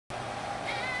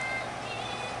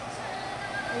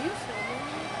Are you filming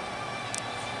me?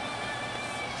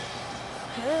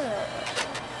 Good.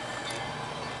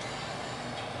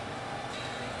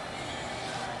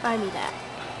 Buy me that.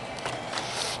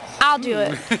 I'll do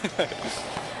it.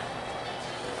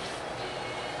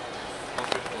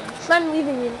 I'm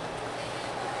leaving you.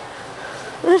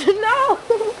 No!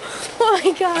 Oh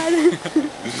my god.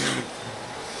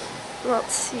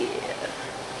 Let's see.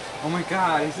 Oh my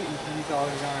god, he's all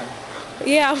gone.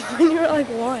 Yeah, when you were like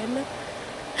 1.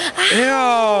 Ew!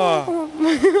 Oh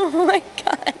my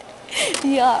god.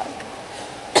 Yuck.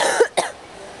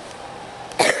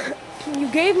 You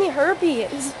gave me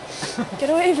herpes. Get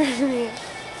away from me.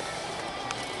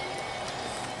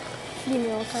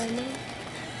 Female timer.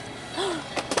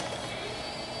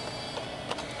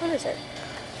 What is it?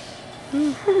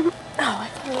 Oh, I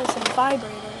thought it was a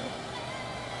vibrator.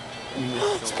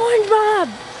 SpongeBob!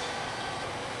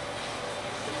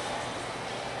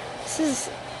 This is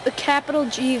a capital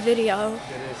G video. It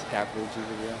is a capital G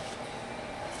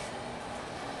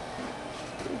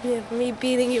video. Of me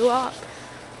beating you up.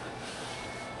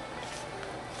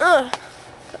 Ugh.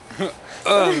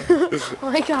 Oh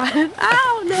my god.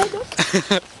 Ow, no.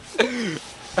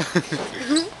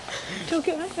 Don't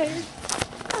get my face.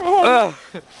 No! Oh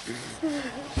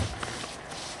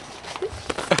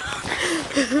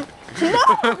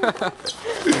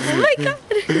my god.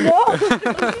 No.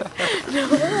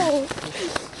 No.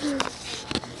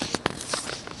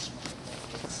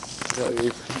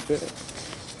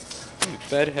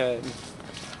 Bedhead.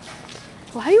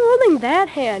 Why are you holding that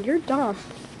hand? You're dumb.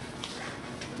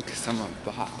 Because I'm a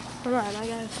bot. Hold on, I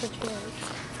gotta switch hands.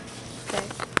 Okay.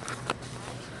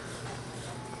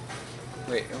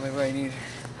 Wait, I need...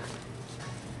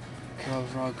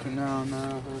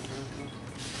 No.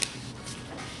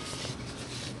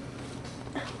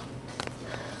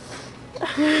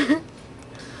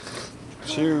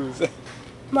 Shoes.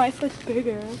 My foot's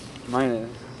bigger. Mine is.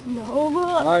 No,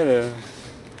 but... Mine is.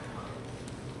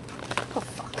 Oh,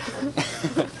 fuck.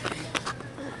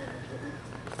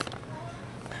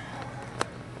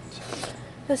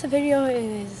 This video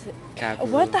is... Capital.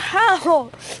 What the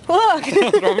hell? Look!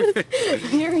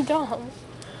 You're dumb.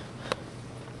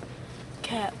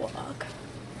 Catwalk.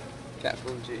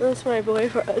 Capital G. That's my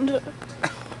boyfriend.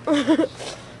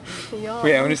 Yawn.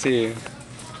 Wait, I want to see you.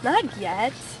 Not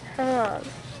yet. Hold on.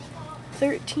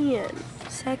 13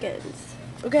 seconds.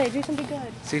 Okay, do something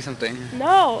good. See something.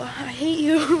 No, I hate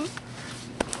you.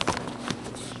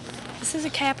 This is a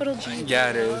capital G. Yeah,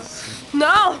 it is.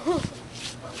 No!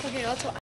 Okay, let's watch.